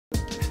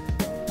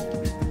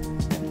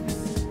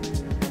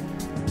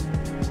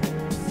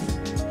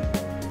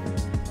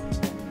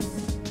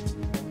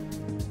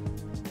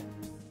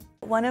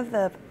one of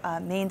the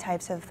main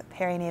types of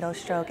perinatal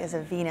stroke is a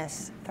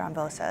venous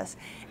thrombosis,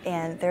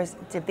 and there's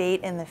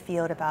debate in the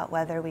field about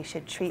whether we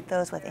should treat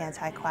those with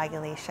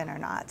anticoagulation or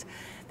not.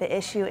 The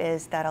issue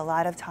is that a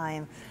lot of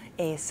time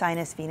a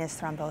sinus venous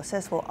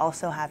thrombosis will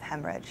also have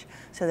hemorrhage,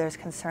 so there's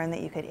concern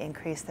that you could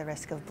increase the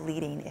risk of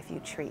bleeding if you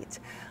treat.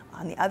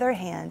 On the other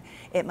hand,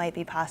 it might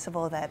be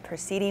possible that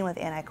proceeding with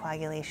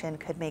anticoagulation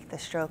could make the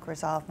stroke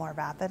resolve more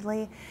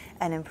rapidly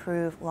and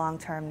improve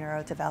long-term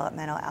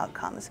neurodevelopmental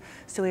outcomes.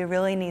 So we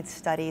really need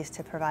studies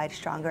to provide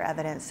stronger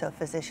evidence so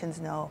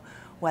physicians know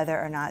whether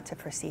or not to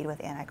proceed with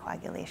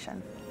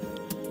anticoagulation.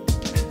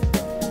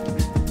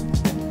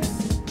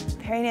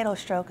 Perinatal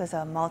stroke is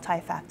a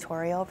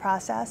multifactorial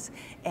process,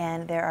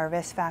 and there are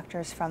risk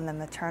factors from the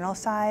maternal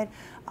side,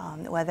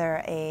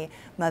 whether a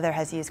mother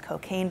has used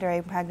cocaine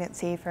during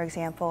pregnancy, for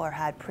example, or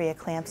had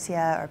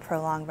preeclampsia or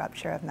prolonged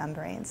rupture of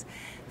membranes.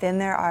 Then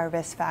there are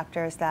risk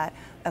factors that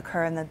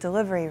occur in the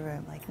delivery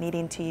room, like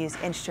needing to use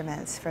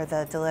instruments for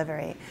the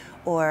delivery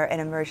or an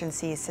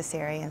emergency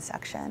cesarean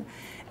section.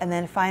 And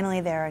then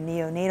finally, there are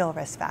neonatal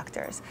risk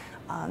factors.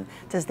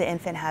 Does the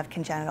infant have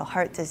congenital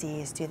heart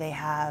disease? Do they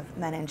have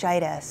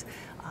meningitis?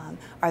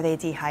 Are they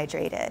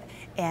dehydrated?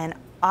 And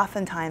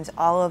oftentimes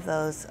all of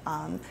those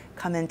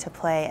come into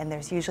play, and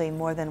there's usually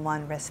more than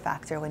one risk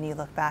factor when you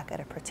look back at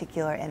a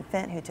particular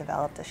infant who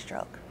developed a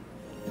stroke.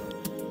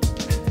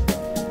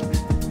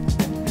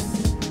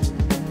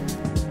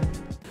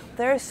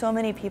 There are so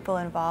many people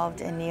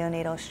involved in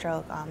neonatal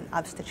stroke,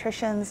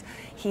 obstetricians,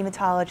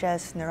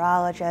 hematologists,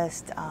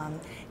 neurologists,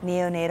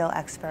 neonatal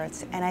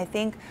experts, and I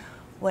think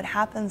what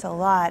happens a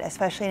lot,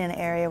 especially in an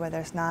area where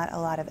there's not a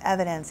lot of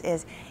evidence,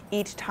 is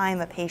each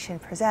time a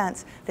patient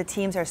presents, the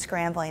teams are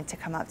scrambling to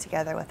come up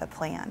together with a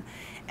plan.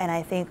 And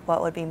I think what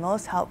would be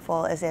most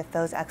helpful is if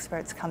those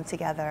experts come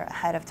together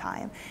ahead of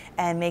time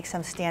and make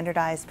some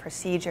standardized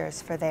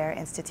procedures for their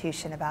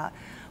institution about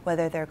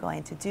whether they're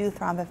going to do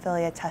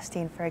thrombophilia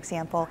testing, for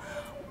example,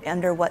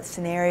 under what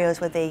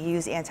scenarios would they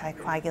use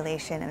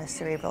anticoagulation in a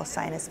cerebral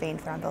sinus vein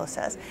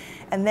thrombosis.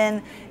 And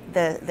then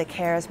the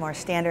care is more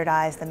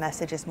standardized, the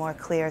message is more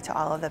clear to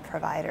all of the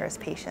providers,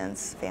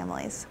 patients,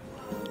 families.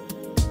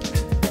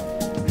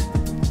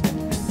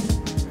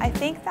 I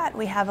think that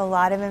we have a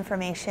lot of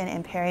information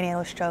in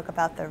perinatal stroke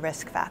about the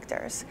risk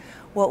factors.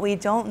 What we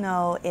don't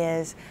know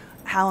is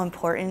how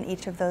important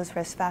each of those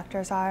risk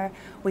factors are.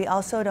 We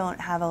also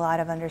don't have a lot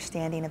of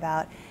understanding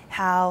about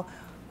how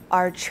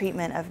our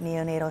treatment of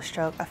neonatal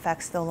stroke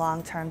affects the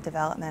long-term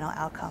developmental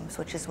outcomes,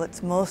 which is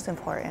what's most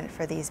important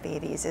for these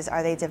babies, is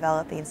are they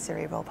developing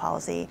cerebral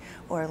palsy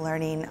or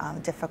learning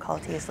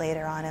difficulties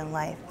later on in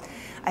life.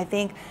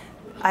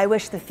 I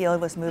wish the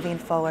field was moving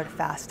forward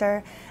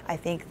faster. I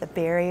think the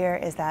barrier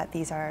is that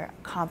these are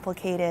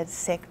complicated,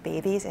 sick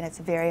babies, and it's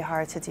very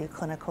hard to do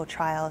clinical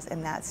trials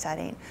in that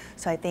setting.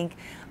 So I think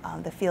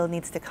the field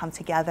needs to come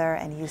together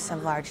and use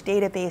some large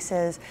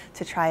databases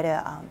to try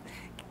to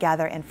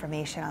gather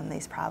information on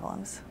these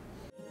problems.